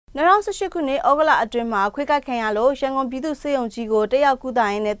2018 ခုနှစ်ဩဂလအတွင်းမှာခွေးကိုက်ခံရလို့ရန်ကုန်ပြည်သူ့ဆေးရုံကြီးကိုတက်ရောက်ကုသ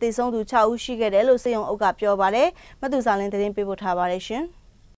ရင်းနဲ့သေဆုံးသူ6ဦးရှိခဲ့တယ်လို့ဆေးရုံအုပ်ကပြောပါတယ်။မသူစာလင်းသတင်းပေးပို့ထားပါတယ်ရှင်။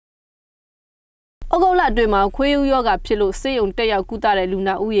ဩဂုတ်လအတွင်းမှာခွေးဦးရောဂါဖြစ်လို့ဆေးရုံတက်ရောက်ကုသတဲ့လူ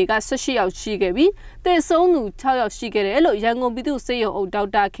နာဦးရေက18ယောက်ရှိခဲ့ပြီးသေဆုံးသူ6ယောက်ရှိခဲ့တယ်လို့ရန်ကုန်ပြည်သူ့ဆေးရုံအုပ်ဒေါက်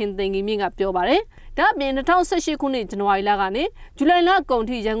တာခင်သိန်းကြီးမြင့်ကပြောပါတယ်။ဒါ့အပြင်2018ခုနှစ်ဇန်နဝါရီလကနေဇူလိုင်လကုန်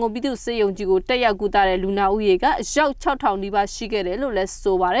ထိရန်ကုန်ပြည်သူ့ဆေးရုံကြီးကိုတက်ရောက်ကုသတဲ့လူနာဦးရေကအယောက်6000နီးပါးရှိခဲ့တယ်လို့လည်း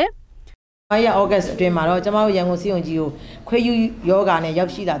ဆိုပါတယ်။9ရက်ဩဂတ်အတွင်းမှာတော့ကျွန်တော်တို့ရန်ကုန်စီယုံကြီးကိုခွေးယူယောဂါနဲ့ရော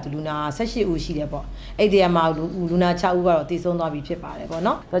က်ရှိလာသူလူနာ18ဦးရှိတယ်ပေါ့အဲ့ဒီမှာလူနာ6ဦးကတော့တည်ဆုံးသွားပြီဖြစ်ပါတယ်ပေါ့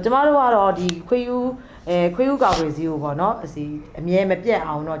နော်ဆိုတော့ကျွန်တော်တို့ကတော့ဒီခွေးယူကာကွယ်ဆေးကိုပေါ့နော်အမြဲမပြတ်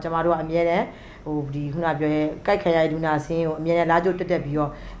အောင်တော့ကျွန်တော်တို့ကအမြဲတမ်းဒီခုနပြောရဲကြိုက်ခံရတဲ့လူနာဆင်းကိုအမြဲတမ်းလားကျိုးတက်ပြီးတော့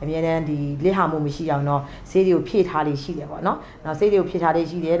အမြဲတမ်းဒီလက်ဟာမှုမရှိအောင်တော့ဆေးတွေကိုဖြည့်ထားလေးရှိတယ်ပေါ့နော်နောက်ဆေးတွေကိုဖြည့်ထားလေး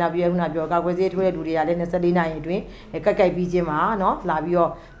ရှိတယ်နောက်ပြီးခုနပြောကာကွယ်ဆေးထိုးတဲ့လူတွေကလည်း24နာရီအတွင်းကြိုက်ပြီးချင်းမှာနော်လာပြီး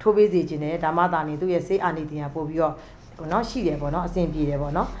တော့ထိုးပေးစေခြင်းနဲ့ဒါမှသာနေသူ့ရဲ့ဆေးအာနိသင်ကပို့ပြီးတော့နော်ရှိတယ်ပေါ့နော်အဆင်ပြေတယ်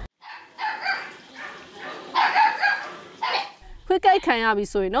ပေါ့နော်ခွေးကိုက်ခံရပြီ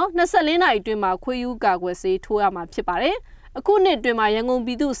ဆိုရင်နော်24နာရီအတွင်းမှာခွေးယူကာကွယ်ဆေးထိုးရမှာဖြစ်ပါတယ်အခုနှစ်အတွင်းမှာရန်ကုန်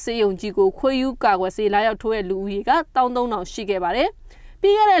ပြည်သူ့ဆေးရုံကြီးကိုခွေးယူကာကွယ်ဆေးလာရောက်ထိုးတဲ့လူဦးရေက13000ရှိခဲ့ပါတယ်။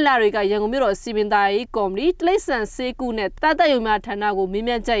ပြီးခဲ့တဲ့လတွေကရန်ကုန်မြို့တော်စီမံသားရေးကော်မတီတိရစ္ဆာန်ဆေးကုနဲ့တာသက်ရုံများဌာနကိုမေး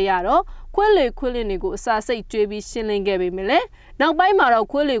မြန်းချက်ရတော့ခွေးလင်တွေကိုအစာစိတ်ကျွေးပြီးရှင်းလင်းခဲ့ပေမဲ့လည်းနောက်ပိုင်းမှာတော့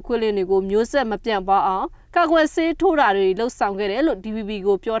ခွေးလင်တွေကိုမျိုးဆက်မပြန့်ပွားအောင်ကာကွယ်ဆေးထိုးတာတွေလှုပ်ဆောင်ခဲ့တယ်လို့ DVB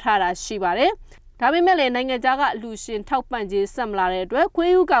ကိုပြောထားတာရှိပါတယ်။ဒါပေမဲ့လည်းနိုင်ငံခြားကအလူရှင်ထောက်ပံ့ခြင်းဆက်မလာတဲ့အတွက်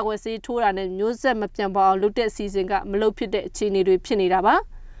ခွေးယူကာကွယ်ဆေးထိုးတာနဲ့မျိုးဆက်မပြန့်ပွားအောင်လုပ်တဲ့စီစဉ်ကမလုပ်ဖြစ်တဲ့အခြေအနေတွေဖြစ်နေတာပါ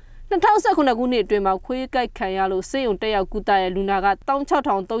2019ခုနှစ်အတွင်းမှာခွေးကိုက်ခံရလို့ဆေးရုံတက်ရောက်ကုသတဲ့လူနာက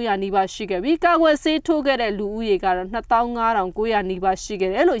16300နီးပါးရှိခဲ့ပြီးကာကွယ်ဆေးထိုးခဲ့တဲ့လူဦးရေကတော့25900နီးပါးရှိ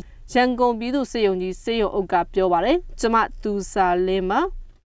ခဲ့တယ်လို့ရန်ကုန်ပြည်သူ့ဆေးရုံကြီးဆေးရုံအုပ်ကပြောပါတယ်ကျမသူစာလင်းပါ